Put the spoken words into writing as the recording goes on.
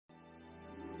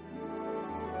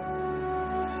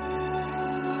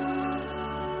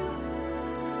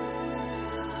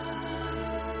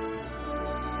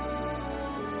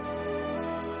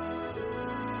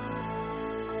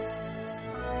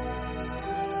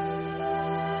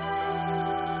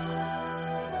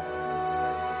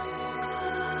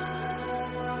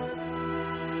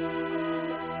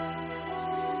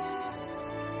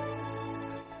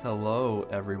Hello,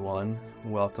 everyone.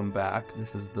 Welcome back.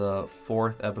 This is the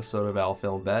fourth episode of Al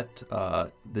Film Bet,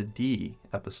 the D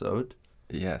episode.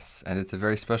 Yes, and it's a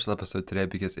very special episode today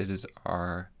because it is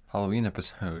our Halloween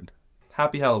episode.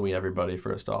 Happy Halloween, everybody,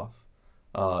 first off.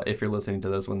 If you're listening to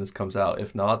this when this comes out.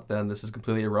 If not, then this is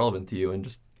completely irrelevant to you and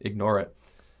just ignore it.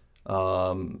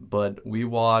 But we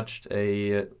watched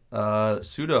a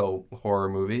pseudo-horror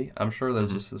movie. I'm sure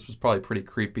this was probably pretty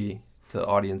creepy to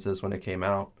audiences when it came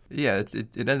out. Yeah,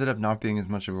 it ended up not being as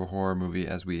much of a horror movie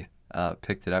as we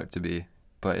picked it out to be,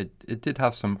 but it did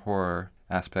have some horror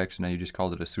aspects, and now you just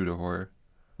called it a pseudo-horror.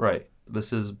 Right.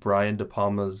 This is Brian De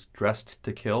Palma's Dressed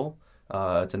to Kill.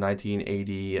 It's a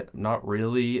 1980, not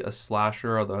really a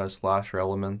slasher, although it has slasher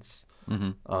elements.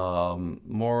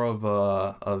 More of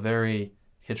a very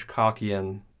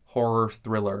Hitchcockian horror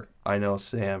thriller. I know,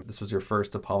 Sam, this was your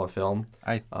first De Palma film.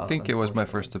 I think it was my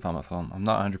first De Palma film. I'm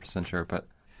not 100% sure, but...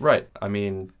 Right. I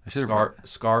mean,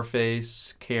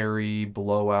 Scarface, Carrie,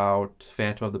 Blowout,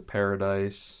 Phantom of the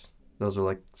Paradise. Those are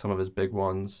like some of his big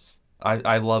ones.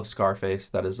 I love Scarface.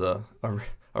 That is a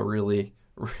really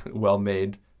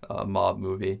well-made mob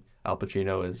movie. Al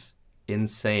Pacino is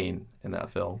insane in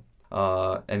that film.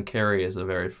 And Carrie is a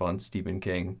very fun Stephen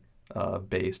King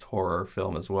based horror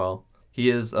film as well.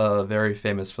 He is a very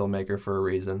famous filmmaker for a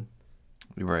reason.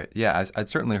 Right. Yeah, I'd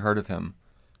certainly heard of him.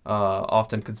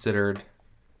 Often considered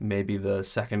maybe the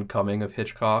second coming of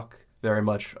Hitchcock, very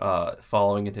much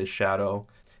following in his shadow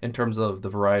in terms of the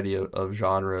variety of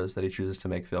genres that he chooses to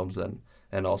make films in,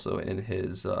 and also in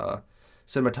his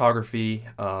cinematography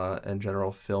and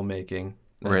general filmmaking.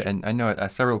 Right, and I know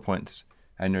at several points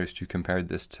I noticed you compared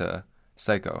this to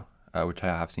Psycho, which I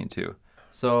have seen too.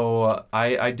 So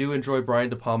I do enjoy Brian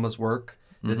De Palma's work.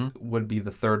 This would be the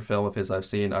third film of his I've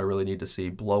seen. I really need to see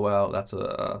Blowout. That's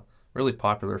a really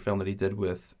popular film that he did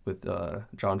with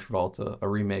John Travolta, a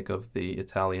remake of the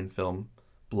Italian film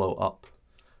Blow Up.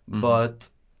 But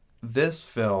this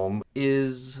film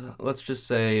is, let's just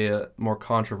say, more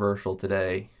controversial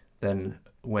today than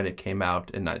when it came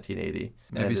out in 1980.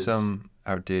 Maybe some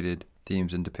outdated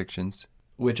themes and depictions.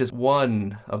 Which is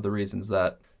one of the reasons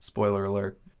that, spoiler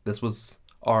alert, this was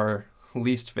our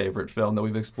least favorite film that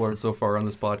we've explored so far on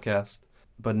this podcast,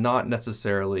 but not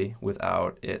necessarily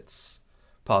without its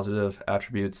positive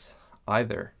attributes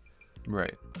either.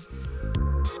 Right.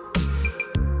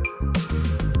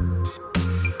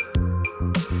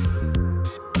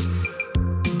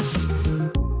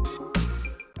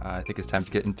 I think it's time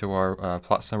to get into our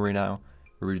plot summary now,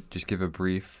 where we just give a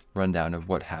brief rundown of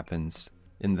what happens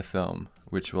in the film,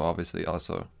 which will obviously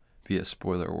also be a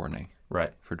spoiler warning.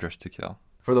 Right. For Dressed to Kill.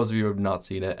 For those of you who have not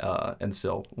seen it and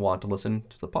still want to listen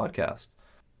to the podcast,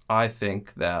 I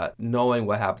think that knowing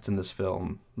what happens in this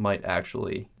film might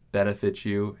actually benefit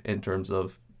you in terms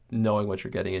of knowing what you're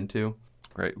getting into.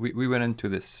 Right. We went into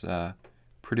this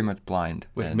pretty much blind.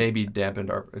 Which maybe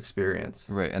dampened our experience.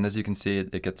 Right. And as you can see,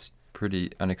 it gets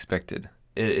pretty unexpected.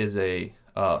 It is a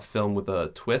film with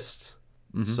a twist.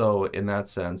 So in that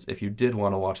sense, if you did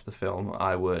want to watch the film,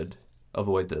 I would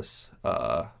avoid this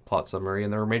plot summary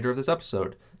and the remainder of this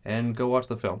episode and go watch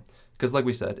the film. Because like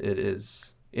we said, it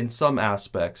is, in some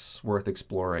aspects, worth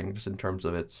exploring just in terms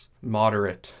of its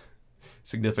moderate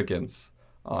significance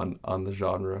on the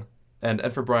genre and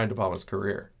for Brian De Palma's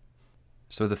career.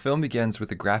 So the film begins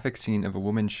with a graphic scene of a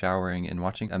woman showering and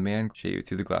watching a man shave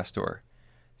through the glass door.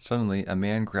 Suddenly, a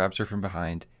man grabs her from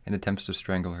behind and attempts to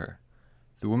strangle her.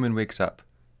 The woman wakes up,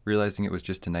 realizing it was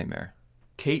just a nightmare.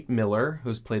 Kate Miller,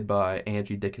 who's played by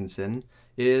Angie Dickinson,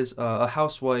 is a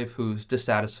housewife who's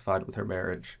dissatisfied with her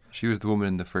marriage. She was the woman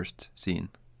in the first scene.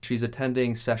 She's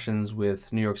attending sessions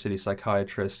with New York City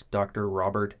psychiatrist Dr.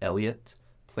 Robert Elliott,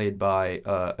 played by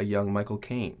a young Michael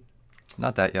Caine.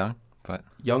 Not that young, but...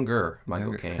 Younger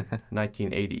Michael Caine,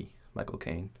 1980 Michael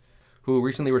Caine, who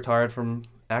recently retired from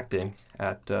acting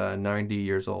at 90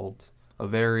 years old. A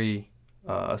very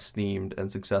esteemed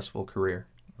and successful career.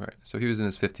 Right, so he was in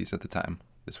his 50s at the time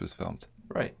this was filmed.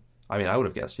 Right. I mean, I would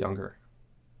have guessed younger.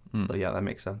 But yeah, that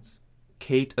makes sense.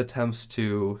 Kate attempts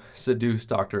to seduce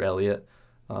Dr. Elliott,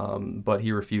 but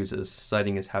he refuses,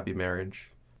 citing his happy marriage.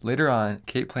 Later on,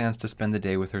 Kate plans to spend the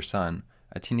day with her son,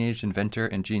 a teenage inventor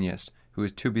and genius who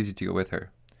is too busy to go with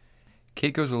her.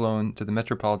 Kate goes alone to the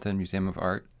Metropolitan Museum of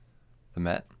Art, the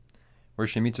Met, where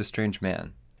she meets a strange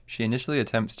man. She initially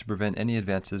attempts to prevent any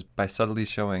advances by subtly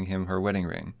showing him her wedding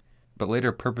ring, but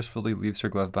later purposefully leaves her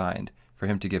glove behind for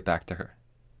him to give back to her.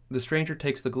 The stranger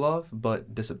takes the glove,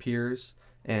 but disappears,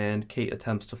 and Kate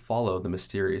attempts to follow the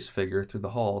mysterious figure through the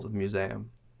halls of the museum.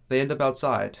 They end up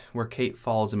outside, where Kate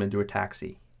follows him into a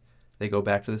taxi. They go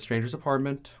back to the stranger's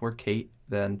apartment, where Kate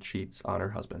then cheats on her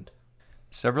husband.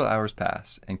 Several hours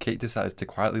pass, and Kate decides to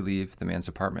quietly leave the man's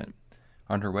apartment.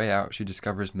 On her way out, she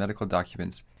discovers medical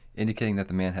documents indicating that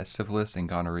the man has syphilis and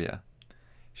gonorrhea.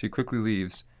 She quickly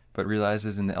leaves, but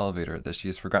realizes in the elevator that she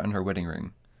has forgotten her wedding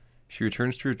ring. She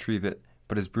returns to retrieve it,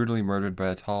 but is brutally murdered by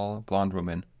a tall, blonde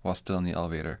woman while still in the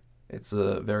elevator. It's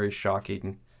a very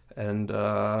shocking and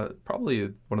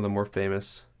probably one of the more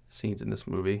famous scenes in this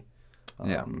movie.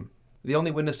 Yeah. The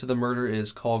only witness to the murder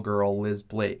is call girl Liz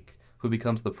Blake, who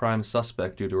becomes the prime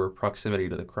suspect due to her proximity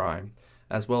to the crime,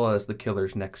 as well as the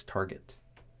killer's next target.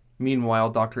 Meanwhile,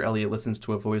 Dr. Elliot listens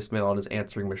to a voicemail on his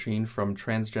answering machine from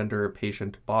transgender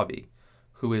patient Bobby,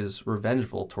 who is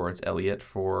revengeful towards Elliot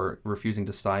for refusing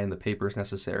to sign the papers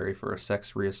necessary for a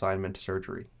sex reassignment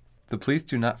surgery. The police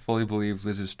do not fully believe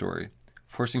Liz's story,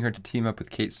 forcing her to team up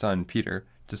with Kate's son, Peter,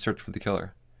 to search for the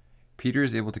killer. Peter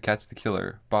is able to catch the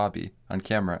killer, Bobby, on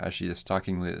camera as she is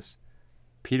stalking Liz.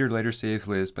 Peter later saves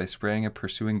Liz by spraying a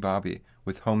pursuing Bobby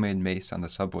with homemade mace on the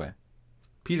subway.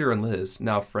 Peter and Liz,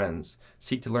 now friends,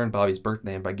 seek to learn Bobby's birth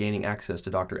name by gaining access to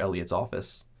Dr. Elliot's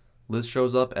office. Liz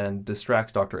shows up and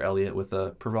distracts Dr. Elliot with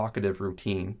a provocative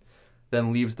routine,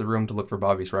 then leaves the room to look for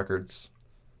Bobby's records.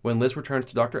 When Liz returns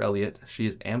to Dr. Elliot, she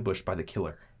is ambushed by the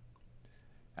killer.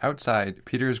 Outside,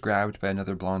 Peter is grabbed by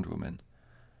another blonde woman.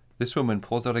 This woman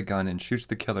pulls out a gun and shoots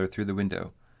the killer through the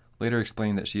window, later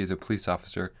explaining that she is a police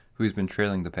officer who has been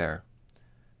trailing the pair.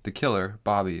 The killer,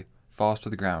 Bobby, falls to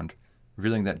the ground,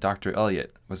 revealing that Dr.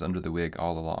 Elliot was under the wig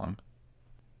all along.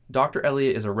 Dr.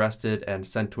 Elliot is arrested and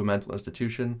sent to a mental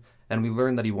institution, and we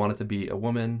learn that he wanted to be a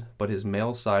woman, but his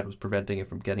male side was preventing him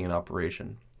from getting an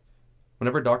operation.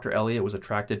 Whenever Dr. Elliot was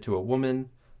attracted to a woman,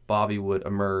 Bobby would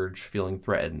emerge feeling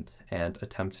threatened and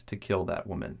attempt to kill that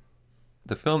woman.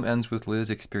 The film ends with Liz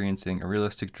experiencing a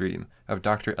realistic dream of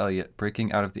Dr. Elliot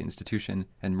breaking out of the institution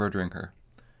and murdering her.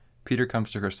 Peter comes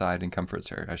to her side and comforts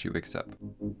her as she wakes up.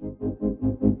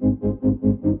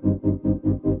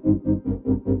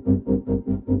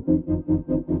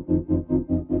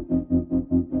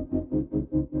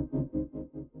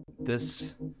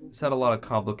 This had a lot of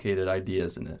complicated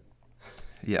ideas in it.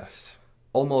 Yes.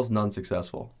 Almost none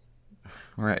successful.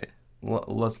 Right.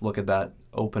 Let's look at that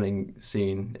opening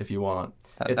scene if you want.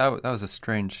 That was a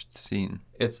strange scene.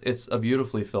 It's a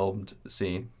beautifully filmed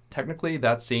scene. Technically,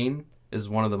 that scene is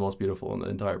one of the most beautiful in the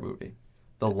entire movie.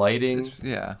 The lighting,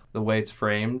 the way it's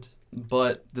framed.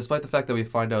 But despite the fact that we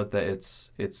find out that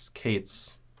it's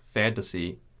Kate's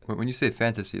fantasy. When you say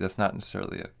fantasy, that's not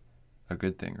necessarily a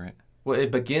good thing, right? Well,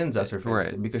 it begins as her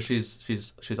fantasy right. because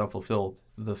she's unfulfilled.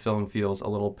 The film feels a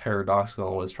little paradoxical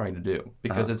in what it's trying to do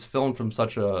because it's filmed from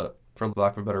such a, for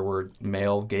lack of a better word,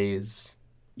 male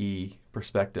gaze-y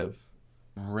perspective.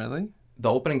 Really?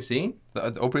 The opening scene?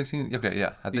 The opening scene? Okay,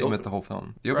 yeah. I think you meant the whole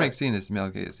film. The opening scene is male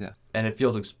gaze, yeah. And it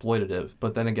feels exploitative.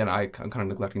 But then again, I'm kind of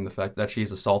neglecting the fact that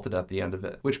she's assaulted at the end of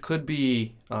it, which could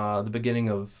be the beginning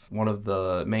of one of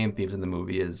the main themes in the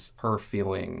movie is her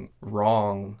feeling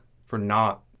wrong for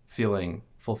not feeling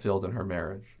fulfilled in her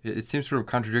marriage. It seems sort of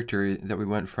contradictory that we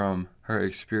went from her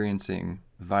experiencing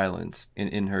violence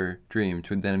in her dream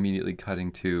to then immediately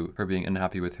cutting to her being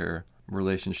unhappy with her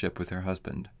relationship with her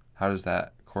husband. How does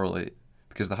that correlate?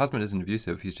 Because the husband isn't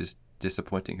abusive, he's just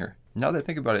disappointing her. Now that I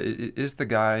think about it, is the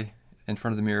guy in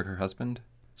front of the mirror her husband?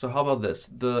 So how about this?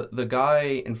 The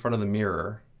guy in front of the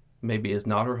mirror maybe is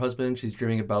not her husband. She's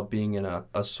dreaming about being in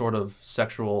a sort of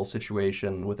sexual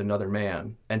situation with another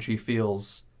man, and she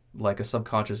feels like a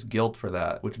subconscious guilt for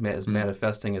that, which is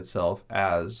manifesting itself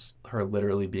as her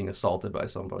literally being assaulted by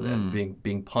somebody and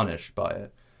being punished by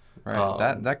it.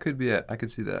 Right. That could be it. I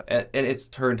could see that. And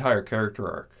it's her entire character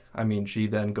arc. I mean, she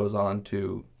then goes on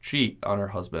to cheat on her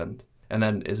husband and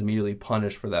then is immediately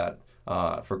punished for that,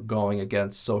 for going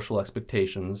against social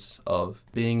expectations of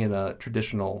being in a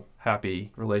traditional, happy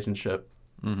relationship.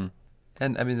 Mm-hmm.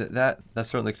 And, I mean, that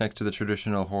certainly connects to the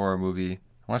traditional horror movie.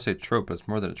 I want to say trope, but it's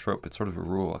more than a trope. It's sort of a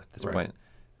rule at this point.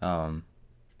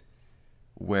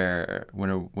 Where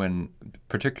when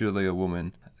particularly a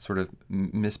woman sort of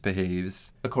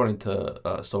misbehaves according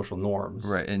to social norms,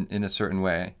 right, in a certain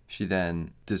way, she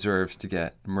then deserves to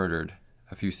get murdered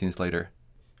a few scenes later,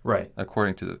 right,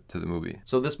 according to the movie.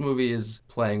 So this movie is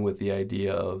playing with the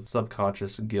idea of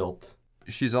subconscious guilt.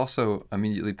 She's also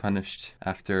immediately punished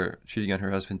after cheating on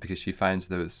her husband because she finds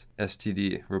those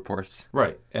STD reports.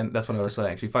 Right, and that's what I was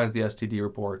saying. She finds the STD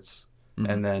reports,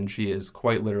 and then she is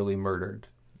quite literally murdered.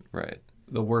 Right.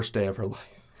 The worst day of her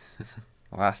life.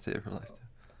 Last day of her life.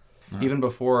 Uh-huh. Even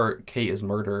before Kate is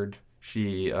murdered,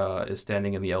 she is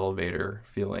standing in the elevator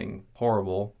feeling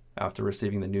horrible after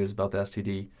receiving the news about the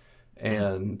STD,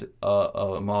 and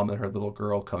a mom and her little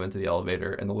girl come into the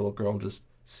elevator, and the little girl just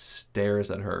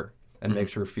stares at her and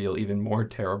makes her feel even more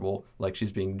terrible, like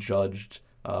she's being judged.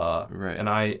 Right. And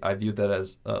I viewed that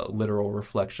as a literal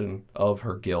reflection of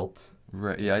her guilt.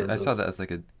 Right. Yeah, I saw that as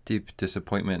like a deep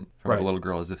disappointment from the little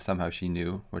girl, as if somehow she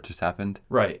knew what just happened.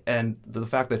 Right. And the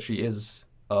fact that she is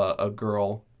a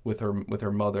girl with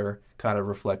her mother, kind of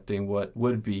reflecting what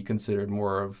would be considered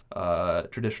more of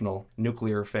traditional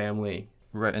nuclear family.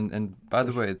 Right, and by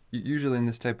the way, usually in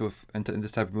this type of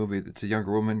movie, it's a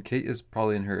younger woman. Kate is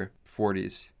probably in her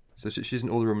 40s, so she's an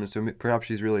older woman. So perhaps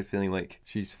she's really feeling like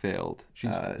she's failed.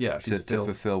 To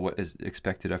fulfill what is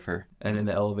expected of her. And in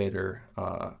the elevator,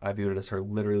 I viewed it as her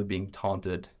literally being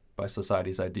taunted by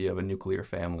society's idea of a nuclear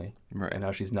family, right, and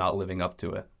how she's not living up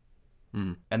to it.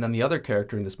 Mm. And then the other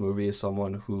character in this movie is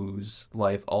someone whose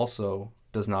life also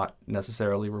does not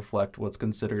necessarily reflect what's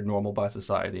considered normal by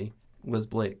society, Liz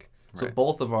Blake. So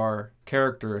both of our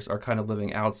characters are kind of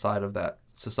living outside of that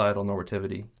societal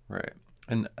normativity. Right.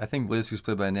 And I think Liz, who's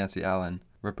played by Nancy Allen,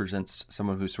 represents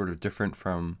someone who's sort of different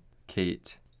from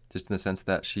Kate, just in the sense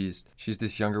that she's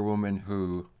this younger woman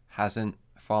who hasn't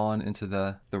fallen into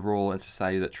the role in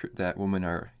society that women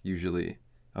are usually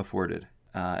afforded.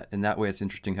 In that way, it's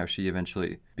interesting how she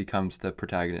eventually becomes the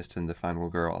protagonist and the final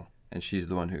girl, and she's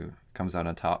the one who comes out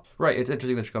on top. Right. It's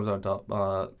interesting that she comes out on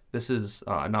top. This is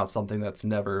not something that's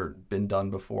never been done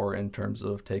before in terms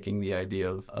of taking the idea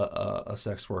of a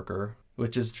sex worker,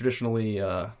 which is traditionally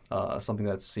something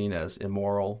that's seen as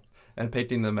immoral, and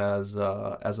painting them as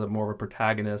a more of a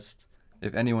protagonist.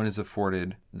 If anyone is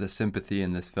afforded the sympathy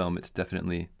in this film, it's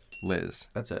definitely Liz.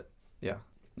 That's it. Yeah.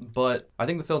 But I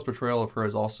think the film's portrayal of her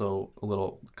is also a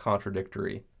little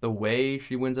contradictory. The way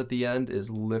she wins at the end is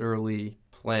literally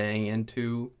playing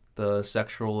into the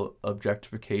sexual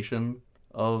objectification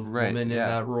of women in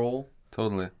that role.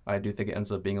 Totally. I do think it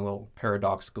ends up being a little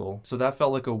paradoxical. So that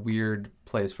felt like a weird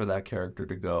place for that character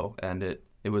to go, and it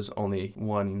was only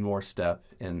one more step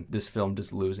in this film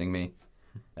just losing me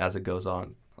as it goes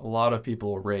on. A lot of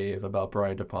people rave about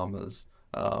Brian De Palma's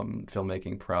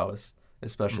filmmaking prowess,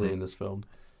 especially in this film.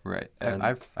 Right. And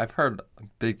I've heard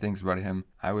big things about him.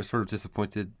 I was sort of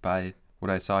disappointed by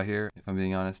what I saw here, if I'm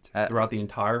being honest. Throughout the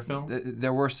entire film?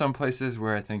 There were some places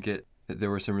where I think there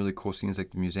were some really cool scenes,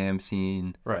 like the museum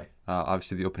scene. Right.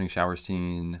 Obviously the opening shower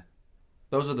scene.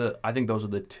 I think those are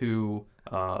the two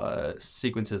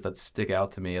sequences that stick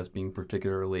out to me as being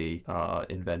particularly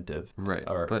inventive. Right.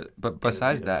 But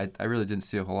besides that, I really didn't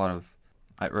see a whole lot of...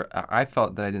 I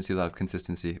felt that I didn't see a lot of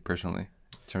consistency, personally,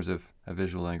 in terms of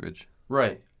visual language.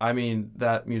 Right. I mean,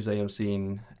 that museum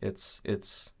scene, it's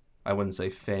I wouldn't say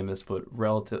famous, but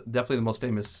definitely the most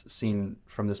famous scene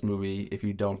from this movie, if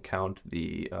you don't count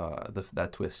that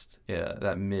twist,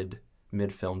 that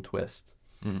mid-film twist.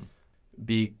 Mm.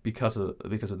 Because of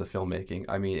the filmmaking.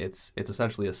 I mean, it's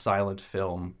essentially a silent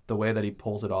film. The way that he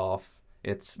pulls it off,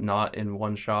 it's not in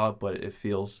one shot, but it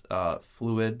feels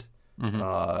fluid.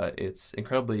 Mm-hmm. It's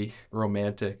incredibly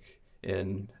romantic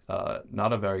in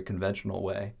not a very conventional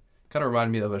way. Kind of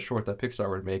reminded me of a short that Pixar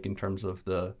would make in terms of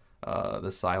the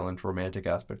silent romantic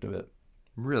aspect of it.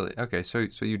 Really? Okay, so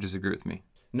you disagree with me?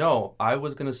 No, I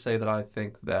was going to say that I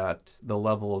think that the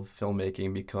level of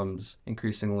filmmaking becomes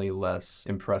increasingly less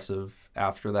impressive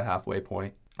after the halfway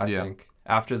point. I think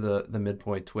after the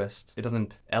midpoint twist, it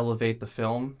doesn't elevate the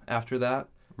film after that.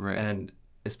 Right. And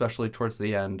especially towards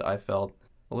the end, I felt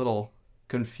a little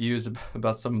confused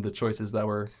about some of the choices that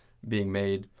were being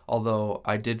made. Although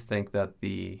I did think that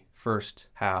the first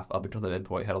half up until the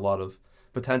midpoint had a lot of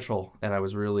potential, and I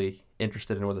was really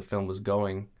interested in where the film was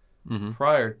going. Mm-hmm.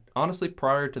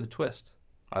 Prior to the twist,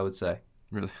 I would say.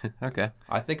 Really? Okay.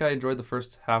 I think I enjoyed the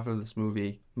first half of this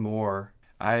movie more.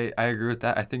 I agree with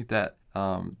that. I think that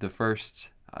the first,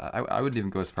 I wouldn't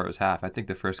even go as far as half. I think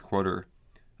the first quarter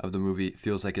of the movie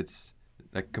feels like it's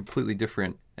a completely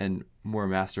different and more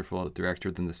masterful director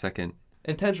than the second.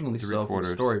 Intentionally so from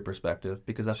a story perspective,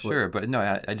 because that's sure, but no,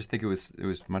 I just think it was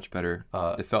much better.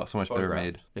 It felt so much better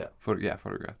made. Yeah.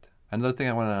 Photographed. Another thing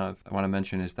I want to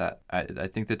mention is that I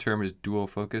think the term is dual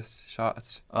focus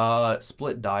shots.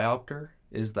 Split diopter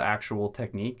is the actual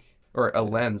technique, or a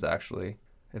lens actually.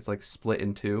 It's like split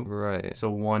in two. Right. So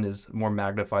one is more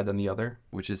magnified than the other,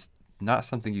 which is not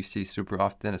something you see super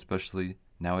often, especially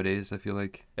nowadays, I feel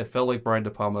like. It felt like Brian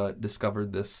De Palma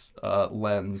discovered this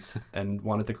lens and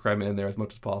wanted to cram it in there as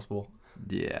much as possible.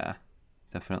 Yeah,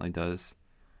 definitely does.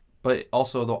 But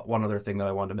also, one other thing that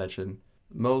I wanted to mention,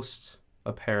 most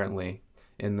apparently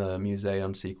in the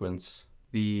museum sequence,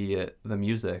 the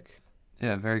music.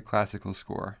 Yeah, very classical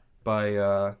score.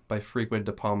 By frequent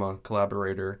De Palma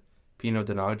collaborator Pino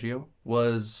Donaggio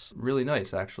was really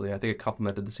nice, actually. I think it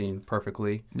complemented the scene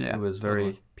perfectly. Yeah, it was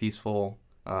very peaceful.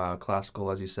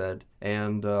 classical, as you said,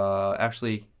 and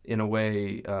actually, in a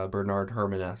way, Bernard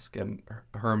Herrmann-esque. And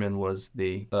Herrmann was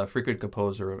the frequent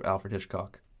composer of Alfred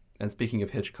Hitchcock. And speaking of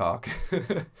Hitchcock,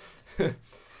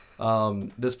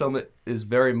 this film is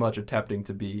very much attempting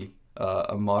to be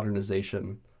a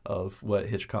modernization of what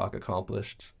Hitchcock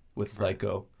accomplished with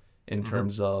Psycho in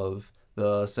terms of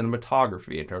the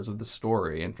cinematography, in terms of the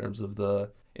story, in terms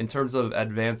of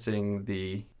advancing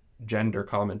the gender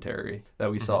commentary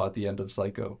that we saw at the end of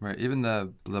Psycho. Right. Even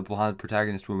the blonde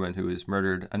protagonist woman who is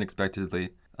murdered unexpectedly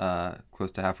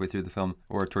close to halfway through the film,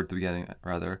 or toward the beginning,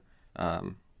 rather.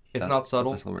 It's not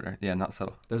subtle. Yeah, not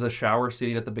subtle. There's a shower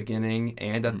scene at the beginning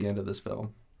and at the end of this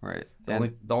film. Right.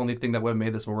 The only thing that would have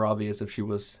made this more obvious if she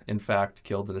was, in fact,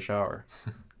 killed in a shower.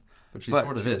 But she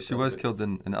sort of is. She was killed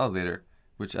in an elevator,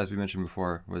 which, as we mentioned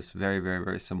before, was very, very,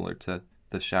 very similar to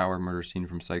the shower murder scene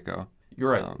from Psycho.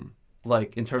 You're right.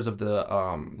 Like, in terms of the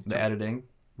editing.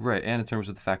 Right, and in terms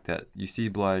of the fact that you see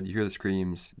blood, you hear the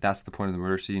screams, that's the point of the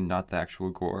murder scene, not the actual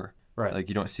gore. Right. Like,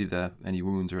 you don't see any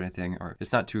wounds or anything, or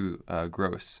it's not too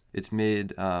gross. It's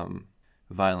made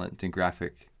violent and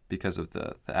graphic because of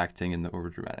the acting and the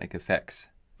overdramatic effects.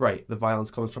 Right. The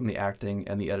violence comes from the acting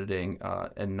and the editing,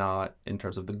 and not in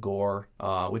terms of the gore,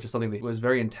 which is something that was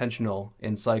very intentional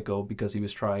in Psycho because he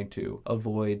was trying to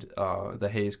avoid the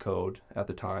Hays Code at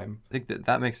the time. I think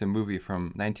that makes a movie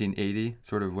from 1980,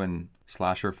 sort of when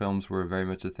slasher films were very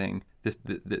much a thing.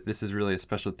 This is really a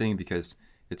special thing because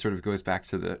it sort of goes back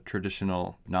to the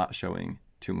traditional not showing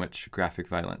too much graphic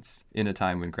violence in a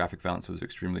time when graphic violence was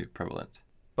extremely prevalent.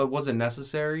 But was it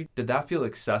necessary? Did that feel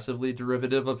excessively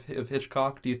derivative of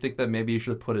Hitchcock? Do you think that maybe he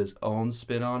should have put his own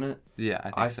spin on it?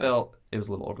 Yeah, I felt it was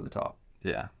a little over the top.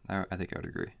 Yeah, I think I would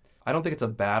agree. I don't think it's a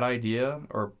bad idea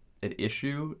or an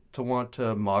issue to want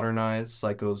to modernize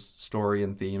Psycho's story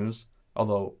and themes.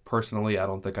 Although, personally, I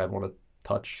don't think I'd want to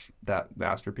touch that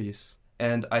masterpiece.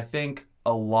 And I think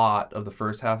a lot of the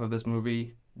first half of this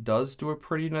movie does do a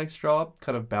pretty nice job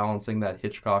kind of balancing that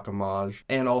Hitchcock homage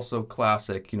and also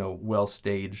classic,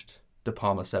 well-staged De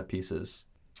Palma set pieces.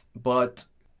 But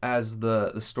as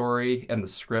the story and the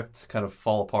script kind of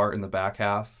fall apart in the back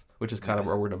half, which is kind of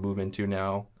where we're going to move into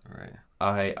now, right.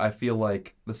 I feel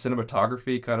like the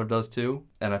cinematography kind of does too,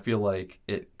 and I feel like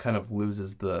it kind of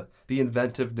loses the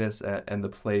inventiveness and the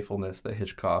playfulness that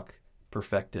Hitchcock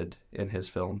perfected in his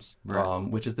films, right.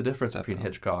 Which is the difference between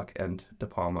Hitchcock and De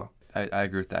Palma. I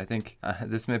agree with that. I think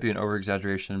this might be an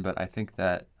over-exaggeration, but I think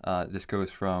that this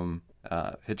goes from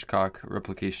Hitchcock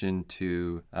replication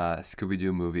to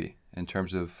Scooby-Doo movie in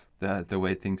terms of the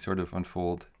way things sort of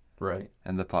unfold. Right.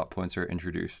 And the plot points are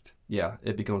introduced. Yeah,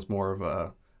 it becomes more of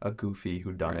a goofy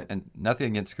whodunit. Right. And nothing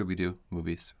against Scooby-Doo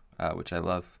movies, which I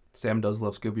love. Sam does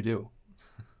love Scooby-Doo.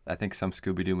 I think some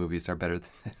Scooby-Doo movies are better than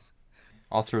this.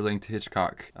 Also linked to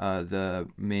Hitchcock, the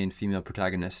main female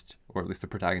protagonist, or at least the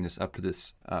protagonist up to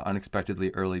this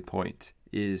unexpectedly early point,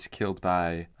 is killed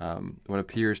by what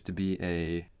appears to be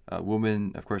a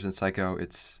woman. Of course, in Psycho,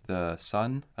 it's the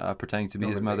son pretending to be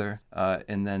his mother.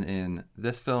 And then in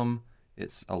this film,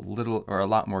 it's a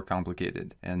lot more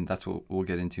complicated. And that's what we'll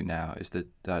get into now, is the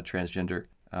transgender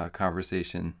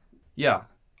conversation. Yeah,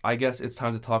 I guess it's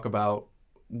time to talk about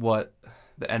what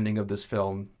the ending of this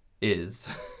film is.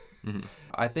 Mm-hmm.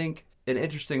 I think an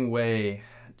interesting way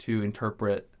to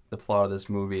interpret the plot of this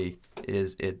movie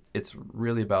is it's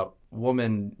really about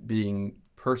women being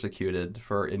persecuted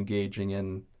for engaging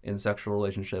in sexual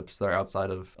relationships that are outside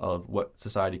of what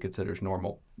society considers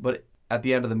normal. But at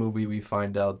the end of the movie, we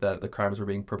find out that the crimes were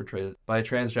being perpetrated by a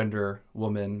transgender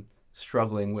woman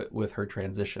struggling with her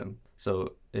transition.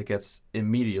 So it gets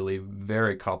immediately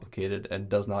very complicated and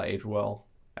does not age well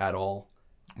at all.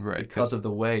 Right, because of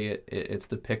the way it's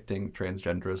depicting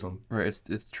transgenderism. Right,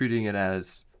 it's treating it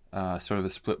as sort of a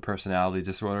split personality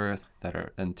disorder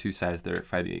and two sides that are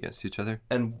fighting against each other.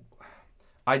 And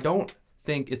I don't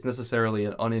think it's necessarily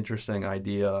an uninteresting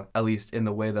idea, at least in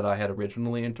the way that I had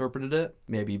originally interpreted it,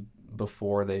 maybe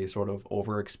before they sort of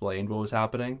over-explained what was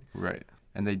happening. Right,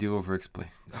 and they do over-explain.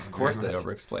 Of course they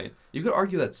over-explain. You could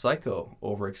argue that Psycho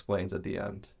over-explains at the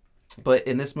end. But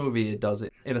in this movie, it does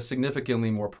it in a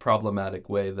significantly more problematic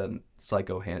way than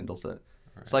Psycho handles it.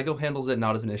 Right. Psycho handles it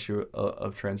not as an issue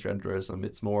of transgenderism.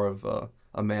 It's more of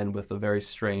a man with a very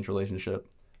strange relationship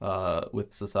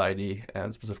with society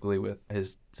and specifically with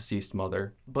his deceased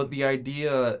mother. But the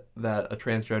idea that a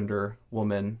transgender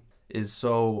woman is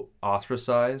so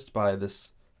ostracized by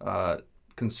this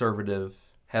conservative,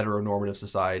 heteronormative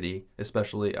society,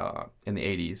 especially in the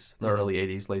 80s, the early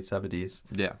 80s, late 70s,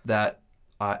 that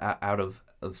out of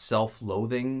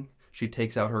self-loathing, she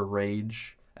takes out her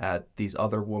rage at these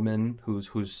other women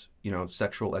whose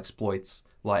sexual exploits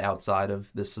lie outside of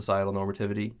this societal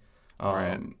normativity,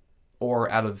 Right. or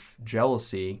out of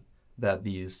jealousy that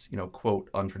these,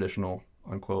 quote, untraditional,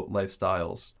 unquote,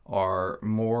 lifestyles are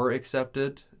more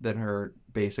accepted than her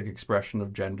basic expression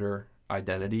of gender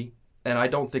identity. And I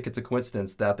don't think it's a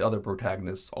coincidence that the other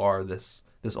protagonists are this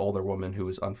older woman who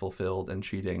is unfulfilled and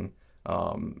cheating,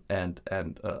 and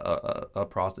a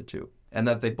prostitute, and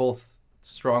that they both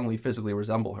strongly physically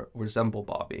resemble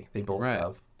Bobby. They both Right.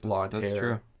 have blonde That's hair.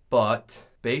 true. But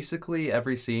basically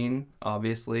every scene,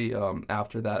 obviously,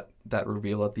 after that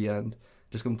reveal at the end,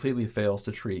 just completely fails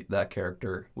to treat that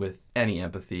character with any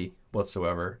empathy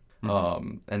whatsoever.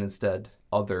 And instead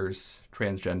others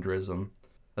transgenderism,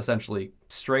 essentially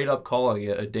straight up calling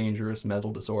it a dangerous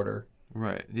mental disorder.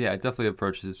 Right. Yeah, it definitely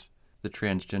approaches the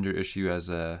transgender issue as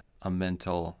a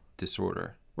mental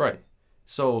disorder. Right.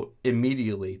 So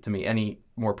immediately, to me, any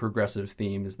more progressive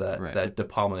themes that De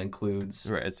Palma includes,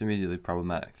 Right. It's immediately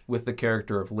problematic. with the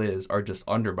character of Liz, are just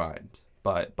undermined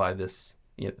by this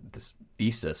this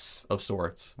thesis of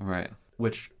sorts, Right.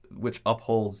 which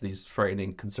upholds these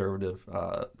frightening conservative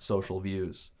social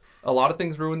views. A lot of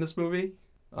things ruin this movie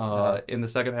in the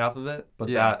second half of it, but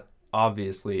that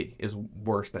obviously is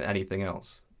worse than anything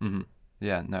else. Mm-hmm.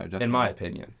 Yeah, no, definitely. In my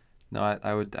opinion. No,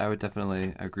 I would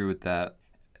definitely agree with that.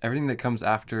 Everything that comes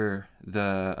after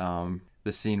the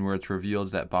scene where it's revealed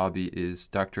that Bobby is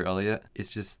Dr. Elliot is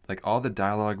just like all the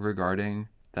dialogue regarding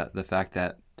the fact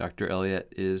that Dr.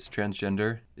 Elliot is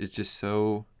transgender is just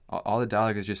so, all the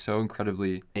dialogue is just so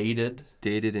incredibly dated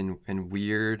and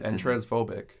weird and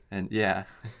transphobic. And yeah,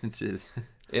 it's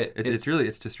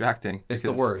distracting. It's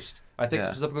the worst. I think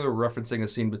specifically we're referencing a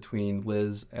scene between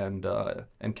Liz and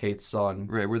Kate's son.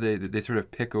 Right, where they sort of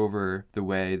pick over the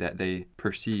way that they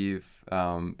perceive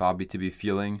Bobby to be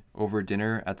feeling over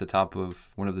dinner at the top of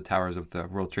one of the towers of the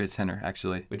World Trade Center,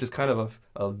 actually. Which is kind of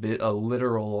a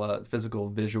literal, physical,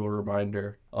 visual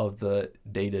reminder of the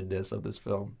datedness of this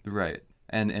film. Right.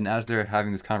 And as they're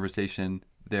having this conversation,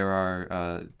 there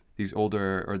are this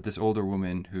older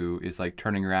woman who is like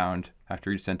turning around after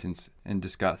each sentence in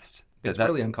disgust. It's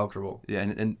really uncomfortable. Yeah,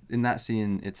 and in that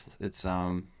scene, it's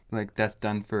like that's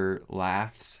done for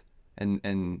laughs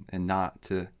and not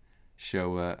to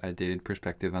show a dated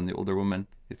perspective on the older woman.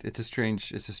 It's a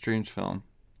strange film,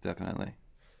 definitely.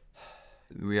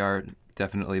 We are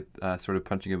definitely sort of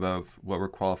punching above what we're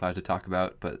qualified to talk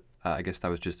about, but I guess that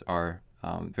was just our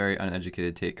very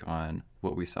uneducated take on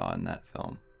what we saw in that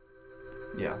film.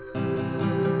 Yeah.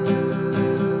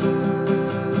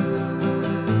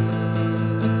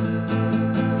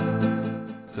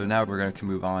 So now we're going to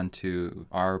move on to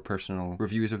our personal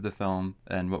reviews of the film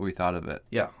and what we thought of it.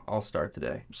 Yeah, I'll start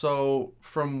today. So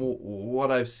from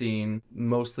what I've seen,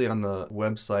 mostly on the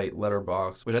website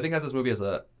Letterboxd, which I think has this movie as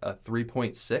a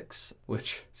 3.6,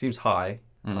 which seems high.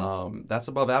 Mm-hmm. That's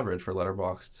above average for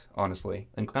Letterboxd, honestly,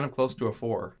 and kind of close to a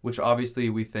 4, which obviously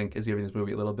we think is giving this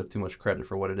movie a little bit too much credit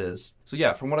for what it is. So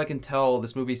yeah, from what I can tell,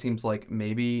 this movie seems like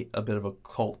maybe a bit of a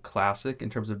cult classic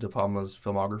in terms of De Palma's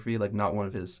filmography, like not one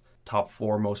of his top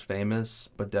 4 most famous,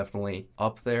 but definitely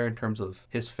up there in terms of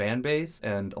his fan base,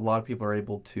 and a lot of people are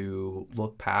able to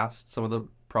look past some of the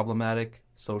problematic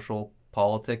social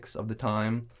politics of the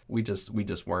time. We just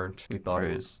weren't. We thought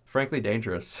it was frankly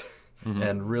dangerous. Mm-hmm.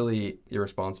 And really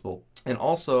irresponsible. And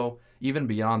also, even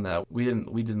beyond that, we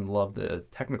didn't love the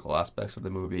technical aspects of the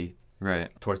movie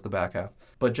towards the back half.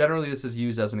 But generally, this is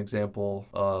used as an example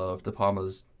of De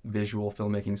Palma's visual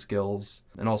filmmaking skills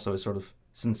and also his sort of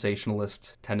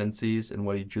sensationalist tendencies in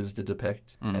what he chooses to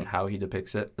depict and how he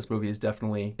depicts it. This movie is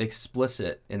definitely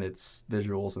explicit in its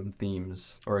visuals and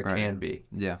themes, or it can be.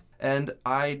 Yeah. And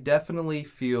I definitely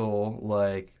feel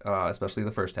like, especially in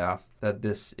the first half, that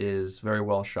this is very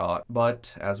well shot.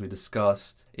 But as we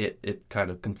discussed, it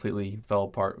kind of completely fell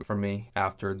apart for me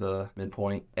after the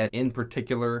midpoint. And in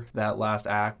particular, that last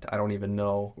act, I don't even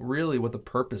know really what the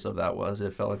purpose of that was.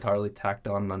 It felt entirely tacked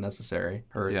on and unnecessary.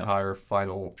 Her entire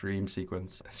final dream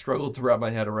sequence. I struggled to wrap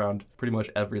my head around pretty much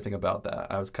everything about that.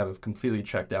 I was kind of completely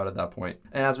checked out at that point.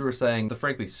 And as we were saying, the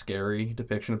frankly scary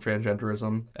depiction of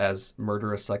transgenderism as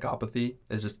murderous psychopathy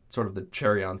is just sort of the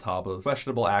cherry on top of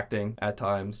questionable acting at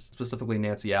times, specifically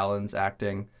Nancy Allen's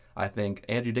acting. I think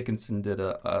Angie Dickinson did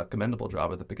a commendable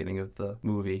job at the beginning of the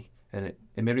movie, and it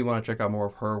made me want to check out more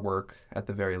of her work at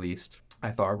the very least.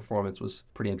 I thought her performance was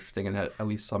pretty interesting and had at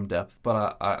least some depth,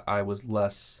 but I was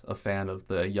less a fan of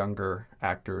the younger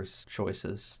actors'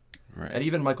 choices. Right. And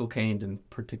even Michael Caine didn't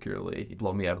particularly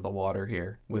blow me out of the water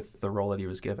here with the role that he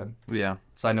was given. Yeah.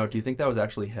 Side note, do you think that was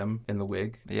actually him in the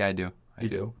wig? Yeah, I do. You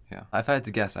do? Yeah. If I had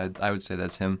to guess, I would say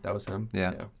that's him. That was him?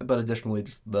 Yeah. But additionally,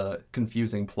 just the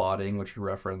confusing plotting, which you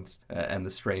referenced, and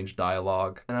the strange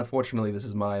dialogue. And unfortunately, this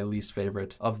is my least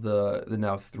favorite of the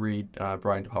now 3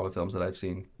 Brian De Palma films that I've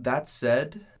seen. That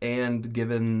said, and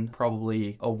given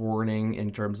probably a warning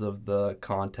in terms of the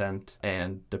content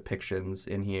and depictions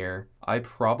in here, I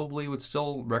probably would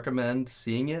still recommend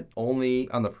seeing it, only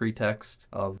on the pretext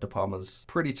of De Palma's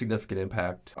pretty significant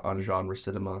impact on genre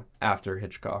cinema after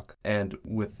Hitchcock, and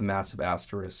with the massive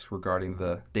asterisk regarding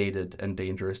the dated and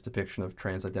dangerous depiction of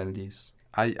trans identities.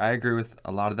 I agree with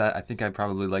a lot of that. I think I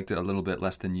probably liked it a little bit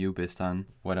less than you based on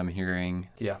what I'm hearing.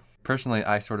 Yeah. Personally,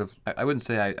 I wouldn't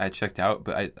say I checked out,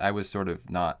 but I was sort of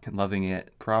not loving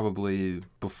it probably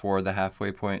before the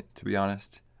halfway point, to be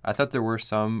honest. I thought there were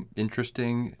some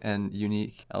interesting and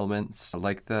unique elements,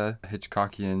 like the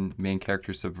Hitchcockian main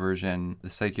character subversion,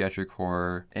 the psychiatric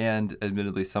horror, and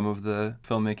admittedly some of the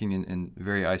filmmaking in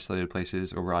very isolated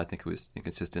places. Overall, I think it was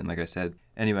inconsistent, like I said.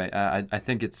 Anyway, I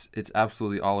think it's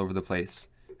absolutely all over the place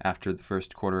after the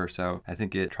first quarter or so. I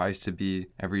think it tries to be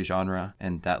every genre,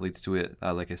 and that leads to it,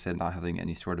 like I said, not having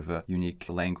any sort of a unique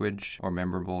language or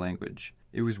memorable language.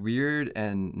 It was weird,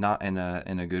 and not in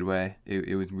a good way.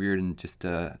 It was weird in just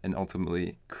an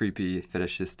ultimately creepy,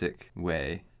 fetishistic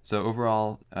way. So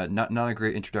overall, not a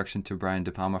great introduction to Brian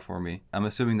De Palma for me. I'm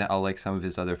assuming that I'll like some of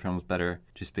his other films better,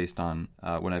 just based on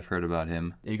what I've heard about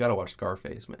him. You gotta watch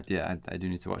Scarface, man. Yeah, I do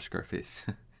need to watch Scarface.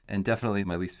 And definitely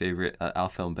my least favorite Al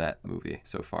Film Bet movie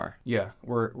so far. Yeah,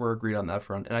 we're agreed on that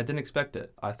front, and I didn't expect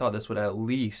it. I thought this would at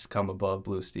least come above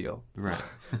Blue Steel. Right.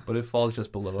 But it falls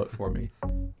just below it for me.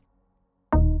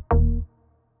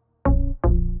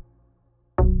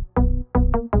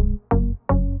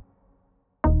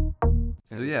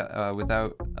 So yeah,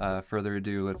 without further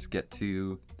ado, let's get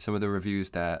to some of the reviews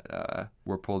that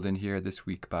were pulled in here this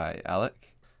week by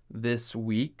Alec. This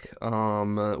week,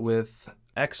 with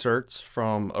excerpts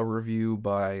from a review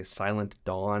by Silent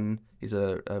Dawn. He's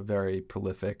a very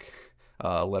prolific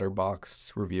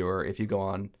letterbox reviewer. If you go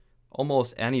on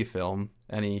almost any film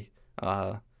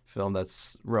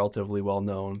that's relatively well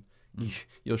known,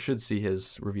 you should see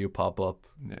his review pop up.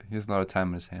 Yeah, he has a lot of time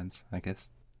on his hands, I guess.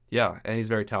 Yeah, and he's a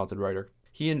very talented writer.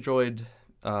 He enjoyed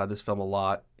this film a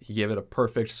lot. He gave it a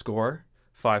perfect score,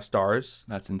 5 stars.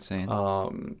 That's insane.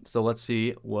 So let's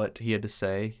see what he had to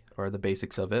say, or the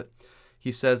basics of it.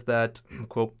 He says that,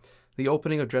 quote, "The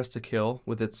opening of Dressed to Kill,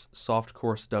 with its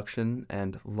soft-core seduction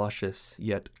and luscious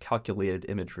yet calculated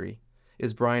imagery,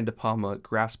 is Brian De Palma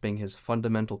grasping his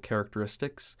fundamental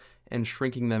characteristics and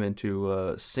shrinking them into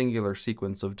a singular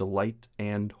sequence of delight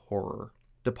and horror.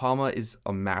 De Palma is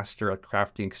a master at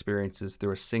crafting experiences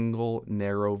through a single,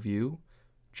 narrow view,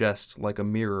 just like a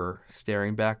mirror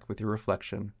staring back with your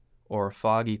reflection, or a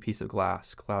foggy piece of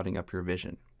glass clouding up your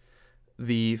vision.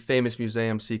 The famous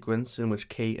museum sequence in which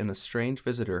Kate and a strange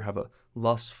visitor have a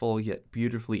lustful yet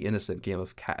beautifully innocent game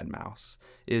of cat and mouse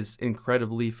is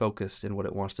incredibly focused in what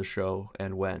it wants to show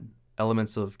and when.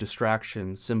 Elements of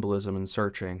distraction, symbolism, and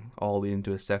searching all lead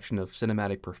into a section of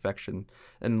cinematic perfection,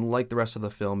 and like the rest of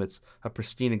the film, it's a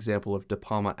pristine example of De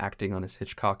Palma acting on his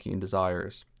Hitchcockian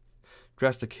desires.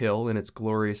 Dressed to Kill, in its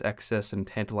glorious excess and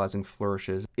tantalizing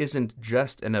flourishes, isn't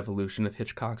just an evolution of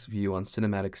Hitchcock's view on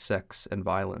cinematic sex and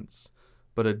violence,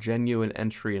 but a genuine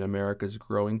entry in America's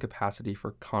growing capacity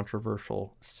for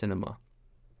controversial cinema."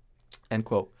 End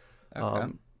quote.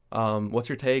 Okay. What's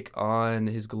your take on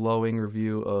his glowing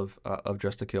review of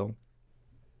Dressed to Kill?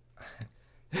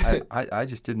 I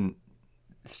just didn't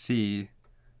see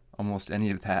almost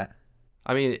any of that.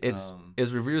 I mean,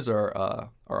 his reviews are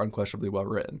unquestionably well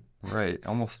written. Right,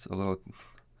 almost a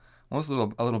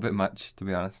little bit much, to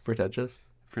be honest. Pretentious?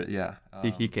 Yeah.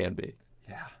 He can be.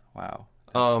 Yeah. Wow.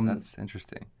 That's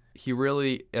interesting. He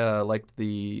really liked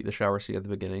the shower scene at the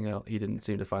beginning. He didn't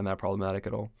seem to find that problematic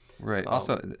at all. Right.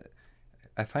 Also,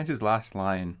 I find his last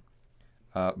line,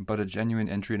 but a genuine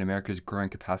entry in America's growing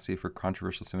capacity for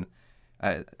controversial cinema.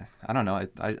 I don't know.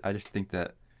 I just think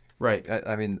that. Right.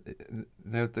 I mean,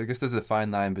 I guess there's a fine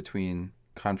line between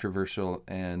controversial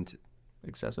and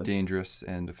excessive, dangerous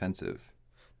and offensive.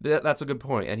 That's a good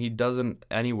point. And he doesn't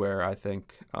anywhere, I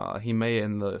think, he may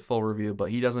in the full review, but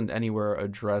he doesn't anywhere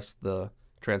address the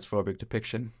transphobic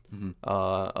depiction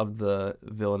of the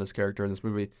villainous character in this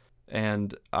movie.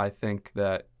 And I think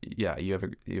that, yeah, you have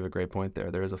a great point there.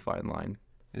 There is a fine line.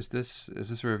 Is this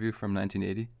a review from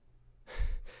 1980?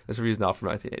 This review is not from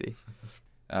 1980.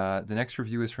 The next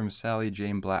review is from Sally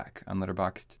Jane Black on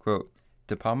Letterboxd. Quote,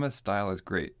 "De Palma's style is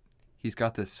great. He's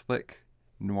got this slick,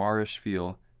 noirish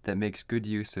feel that makes good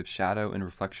use of shadow and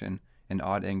reflection and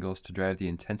odd angles to drive the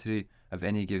intensity of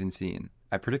any given scene.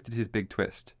 I predicted his big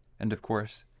twist, and of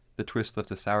course, The twist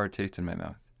left a sour taste in my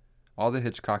mouth. All the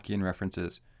Hitchcockian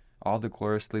references, all the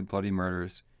gloriously bloody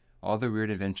murders, all the weird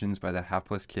inventions by the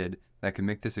hapless kid that could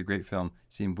make this a great film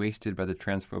seem wasted by the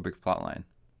transphobic plotline.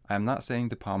 I am not saying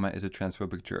De Palma is a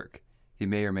transphobic jerk. He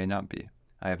may or may not be.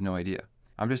 I have no idea.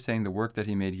 I'm just saying the work that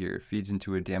he made here feeds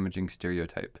into a damaging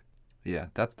stereotype. Yeah,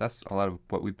 that's a lot of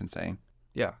what we've been saying.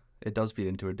 Yeah, it does feed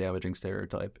into a damaging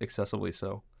stereotype, excessively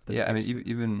so. Yeah, I mean,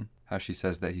 even how she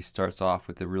says that he starts off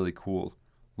with a really cool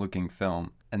looking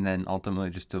film and then ultimately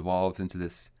just evolves into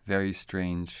this very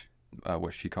strange,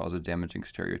 what she calls a damaging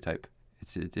stereotype.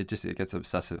 It gets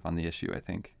obsessive on the issue, I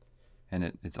think,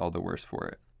 and it's all the worse for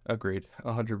it. Agreed.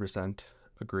 100%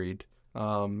 agreed.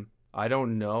 I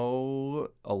don't know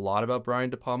a lot about Brian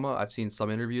De Palma. I've seen some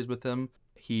interviews with him.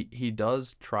 He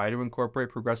does try to incorporate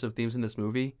progressive themes in this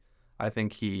movie. I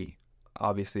think he,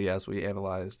 obviously, as we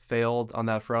analyzed, failed on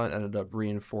that front, ended up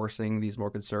reinforcing these more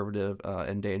conservative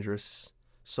and dangerous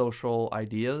social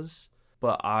ideas.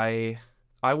 But I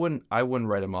wouldn't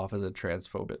write him off as a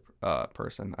transphobic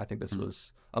person. I think this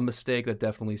was a mistake that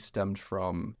definitely stemmed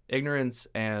from ignorance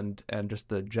and just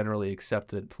the generally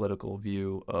accepted political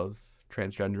view of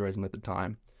transgenderism at the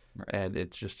time. Right. And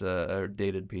it's just a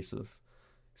dated piece of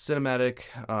cinematic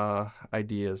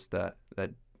ideas that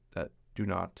do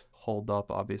not hold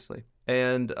up, obviously.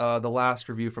 And the last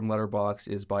review from Letterboxd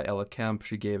is by Ella Kemp.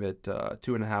 She gave it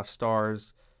 2.5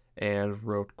 stars and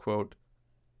wrote, quote,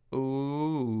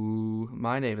 "Ooh,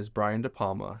 my name is Brian De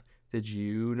Palma. Did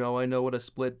you know I know what a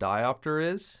split diopter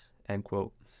is?" End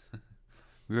quote.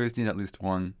 We always need at least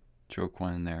one joke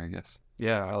one in there, I guess.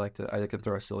 Yeah, I like to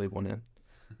throw a silly one in.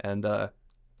 And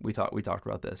we talked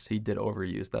about this. He did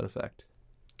overuse that effect.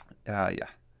 Yeah,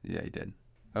 he did.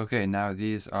 Okay, now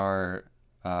these are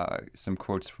some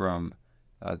quotes from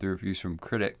the reviews from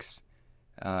critics.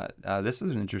 This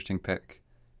is an interesting pick.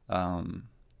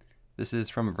 This is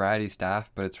from Variety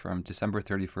staff, but it's from December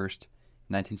 31st,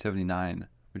 1979,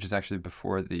 which is actually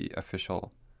before the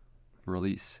official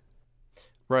release.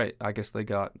 Right. I guess they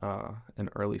got an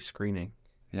early screening.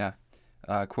 Yeah.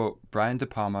 Quote, Brian De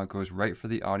Palma goes right for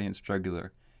the audience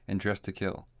jugular in Dressed to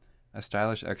Kill, a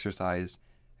stylish exercise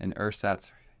in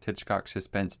ersatz Hitchcock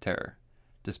suspense terror.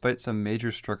 Despite some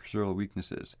major structural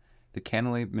weaknesses, the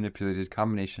cannily manipulated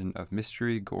combination of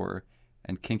mystery, gore,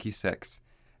 and kinky sex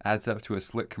adds up to a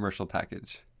slick commercial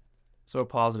package. So a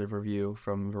positive review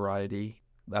from Variety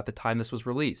at the time this was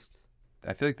released.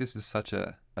 I feel like this is such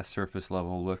a surface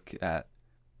level look at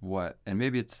what, and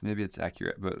maybe it's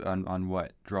accurate, but on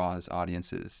what draws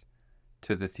audiences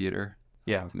to the theater.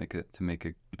 Yeah. To make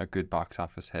a good box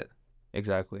office hit.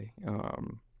 Exactly.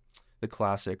 The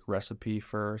classic recipe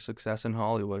for success in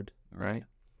Hollywood, right?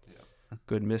 Yeah.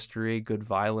 Good mystery, good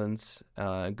violence,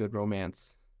 good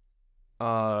romance.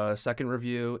 Second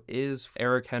review is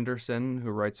Eric Henderson, who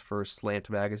writes for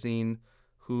Slant Magazine,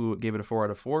 who gave it a 4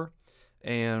 out of 4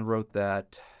 and wrote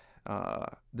that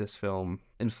this film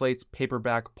inflates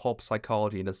paperback pulp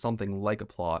psychology into something like a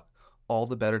plot, all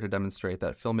the better to demonstrate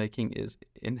that filmmaking is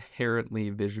inherently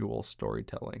visual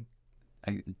storytelling.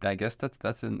 I guess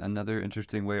that's another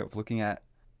interesting way of looking at,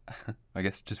 I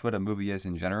guess, just what a movie is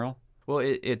in general. Well,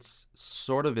 it's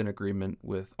sort of in agreement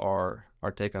with our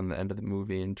take on the end of the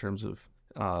movie in terms of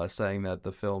saying that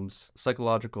the film's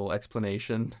psychological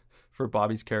explanation for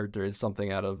Bobby's character is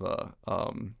something out of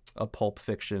a pulp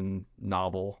fiction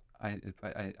novel.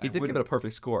 He did give it a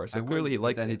perfect score, so clearly he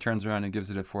likes it. Then he turns around and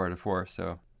gives it a 4 out of 4,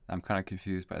 so I'm kind of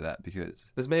confused by that because...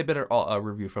 This may have been a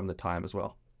review from the time as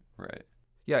well. Right.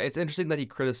 Yeah, it's interesting that he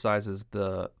criticizes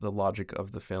the logic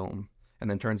of the film and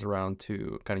then turns around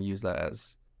to kind of use that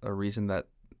as a reason that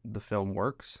the film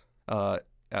works,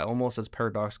 almost as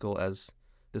paradoxical as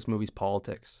this movie's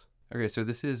politics. Okay, so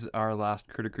this is our last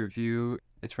critic review.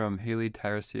 It's from Haley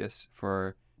Tiresias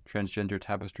for Transgender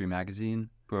Tapestry magazine.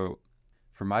 Quote,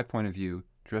 from my point of view,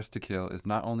 Dressed to Kill is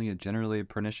not only a generally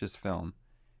pernicious film,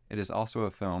 it is also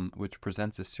a film which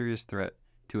presents a serious threat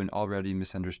to an already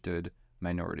misunderstood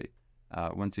minority.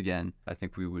 Once again, I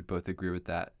think we would both agree with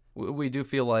that. We do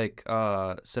feel like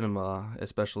cinema,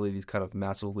 especially these kind of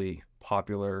massively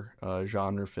popular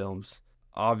genre films,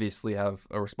 obviously have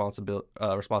a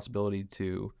responsibility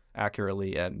to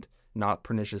accurately and not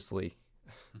perniciously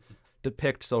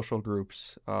depict social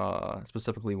groups,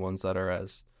 specifically ones that are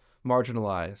as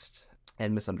marginalized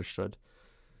and misunderstood.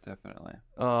 Definitely.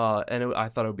 I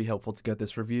thought it would be helpful to get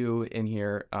this review in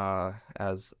here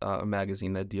as a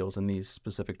magazine that deals in these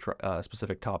specific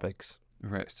topics.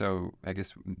 Right. So I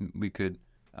guess we could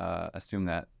assume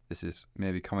that this is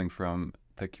maybe coming from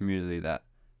the community that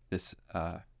this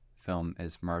film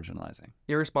is marginalizing.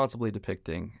 Irresponsibly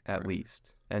depicting, at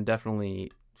least. And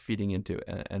definitely feeding into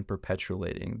and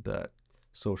perpetuating that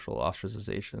social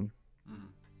ostracization.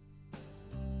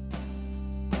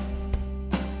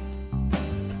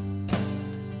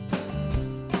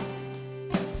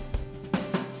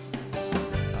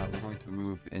 We're going to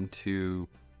move into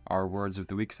our words of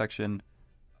the week section,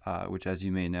 which, as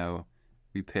you may know,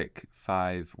 we pick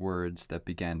 5 words that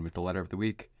begin with the letter of the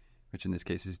week, which in this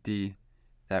case is D,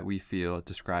 that we feel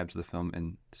describes the film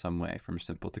in some way, from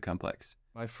simple to complex.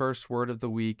 My first word of the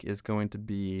week is going to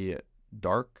be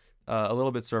dark. A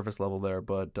little bit surface level there,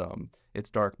 but it's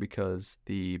dark because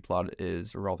the plot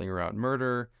is revolving around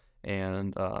murder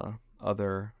and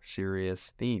other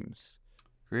serious themes.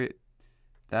 Great.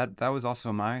 That was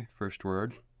also my first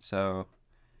word. So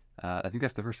I think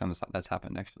that's the first time that's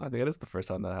happened, actually. I think it is the first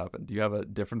time that happened. Do you have a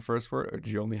different first word, or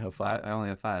did you only have 5? I only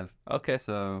have 5. Okay.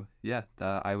 So, yeah,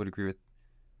 I would agree with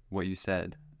what you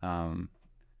said.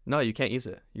 No, you can't use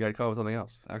it. You got to come up with something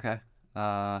else. Okay.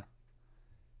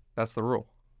 That's the rule.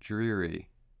 Dreary.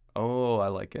 Oh, I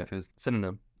like it. Because,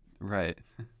 synonym. right.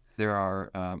 There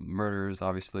are murders,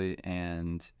 obviously,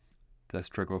 and the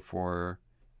struggle for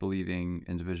believing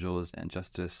individuals and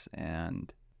justice,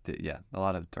 and a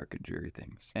lot of dark and dreary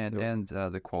things. And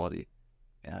the quality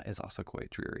is also quite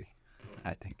dreary,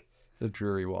 I think. It's a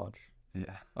dreary watch.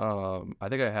 Yeah. I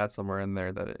think I had somewhere in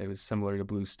there that it was similar to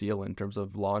Blue Steel in terms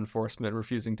of law enforcement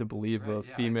refusing to believe a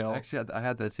female. I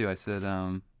had that too. I said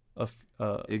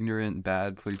ignorant,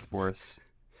 bad police force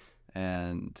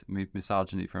and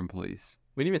misogyny from police.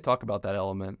 We didn't even talk about that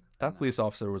element. That police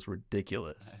officer was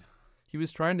ridiculous. He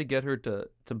was trying to get her to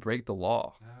break the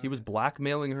law. He was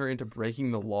blackmailing her into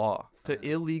breaking the law to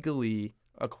illegally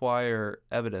acquire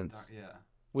evidence,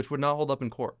 which would not hold up in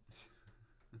court.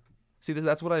 See,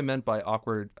 that's what I meant by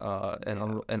awkward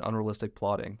and unrealistic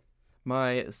plotting.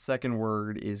 My second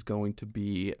word is going to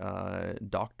be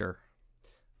doctor,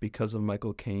 because of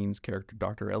Michael Caine's character,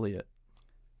 Dr. Elliot.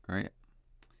 Great.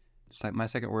 My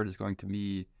second word is going to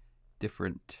be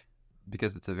different,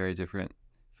 because it's a very different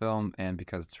film and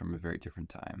because it's from a very different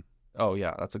time. Oh,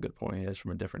 yeah, that's a good point. It is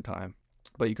from a different time.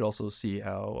 But you could also see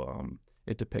how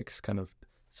it depicts kind of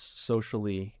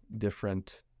socially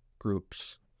different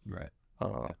groups. Right.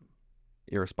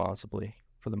 Irresponsibly,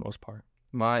 for the most part.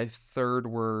 My third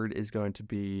word is going to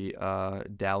be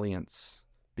dalliance,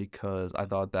 because I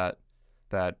thought that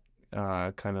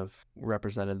kind of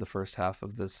represented the first half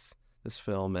of this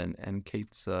film and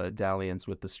Kate's dalliance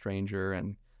with the stranger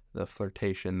and the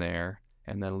flirtation there,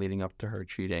 and then leading up to her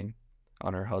cheating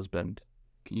on her husband.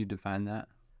 Can you define that?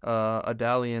 A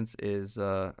dalliance is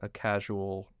a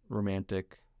casual,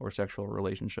 romantic, or sexual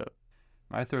relationship.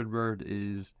 My third word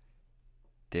is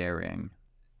daring,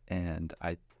 and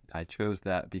I chose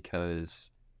that because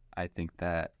I think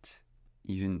that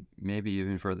even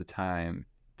for the time,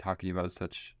 talking about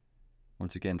such,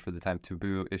 once again, for the time,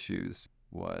 taboo issues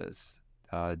was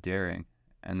daring,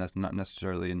 and that's not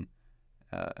necessarily an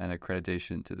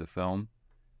accreditation to the film,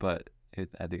 but I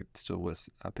think it still was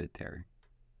a bit daring.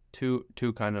 Two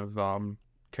kind of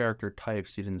character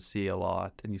types you didn't see a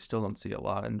lot, and you still don't see a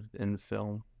lot in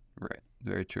film. Right,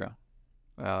 very true.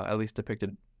 At least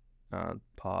depicted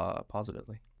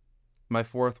positively. My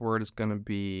fourth word is going to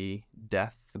be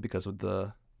death, because of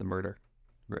the murder.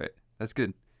 Right, that's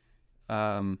good.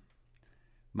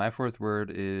 My fourth word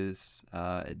is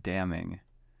damning,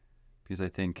 because I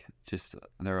think just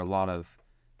there are a lot of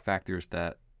factors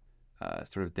that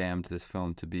sort of damned this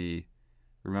film to be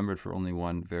remembered for only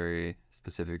one very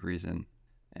specific reason,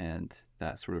 and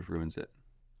that sort of ruins it.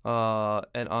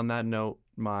 And on that note,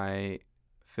 my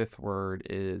fifth word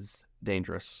is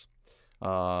dangerous,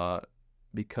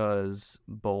 because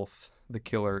both the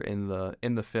killer in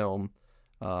the film,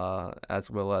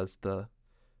 as well as the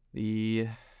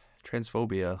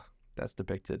transphobia that's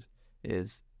depicted,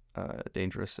 is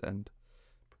dangerous and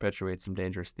perpetuates some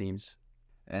dangerous themes.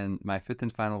 And my fifth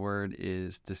and final word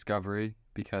is discovery,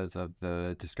 because of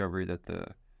the discovery that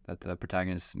the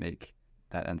protagonists make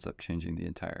that ends up changing the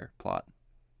entire plot,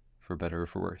 for better or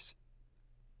for worse.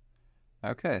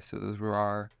 Okay, so those were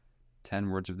our 10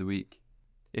 words of the week.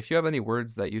 If you have any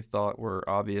words that you thought were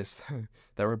obvious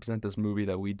that represent this movie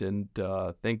that we didn't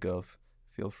think of,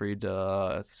 feel free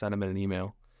to send them in an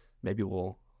email. Maybe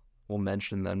we'll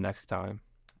mention them next time.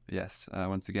 Yes.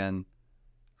 Once again,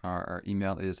 our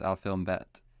email is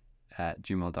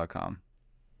alfilmbet@gmail.com.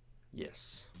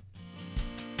 Yes.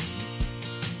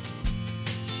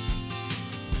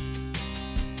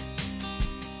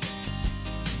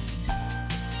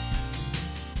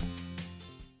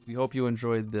 We hope you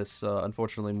enjoyed this,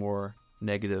 unfortunately, more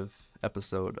negative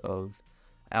episode of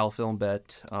Al Film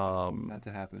Bet. Had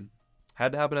to happen.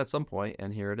 Had to happen at some point,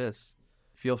 and here it is.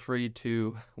 feel free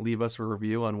to leave us a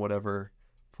review on whatever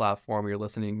platform you're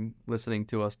listening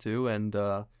to us to. And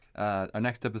our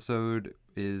next episode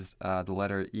is the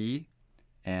letter E,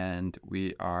 and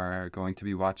we are going to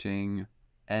be watching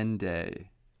Ende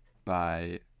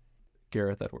by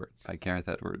Gareth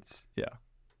Edwards.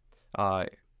 Yeah.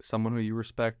 Someone who you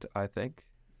respect, I think.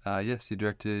 Yes, he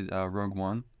directed Rogue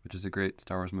One, which is a great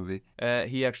Star Wars movie.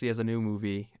 He actually has a new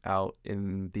movie out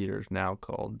in theaters now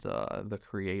called The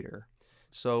Creator.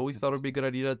 So we thought it would be a good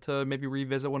idea to maybe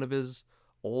revisit one of his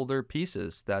older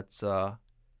pieces. That's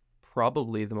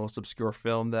probably the most obscure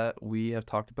film that we have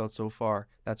talked about so far.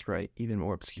 That's right, even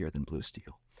more obscure than Blue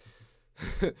Steel.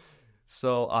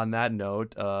 So on that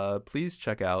note, please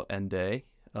check out Ende.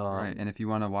 Right, and if you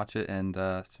want to watch it and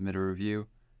submit a review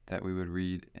that we would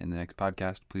read in the next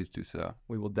podcast, please do so.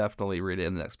 We will definitely read it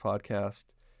in the next podcast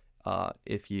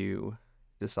if you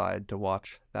decide to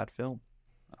watch that film.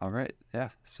 All right,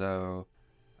 yeah. So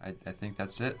I think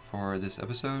that's it for this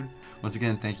episode. Once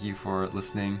again, thank you for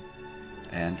listening,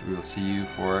 and we will see you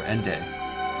for End Day.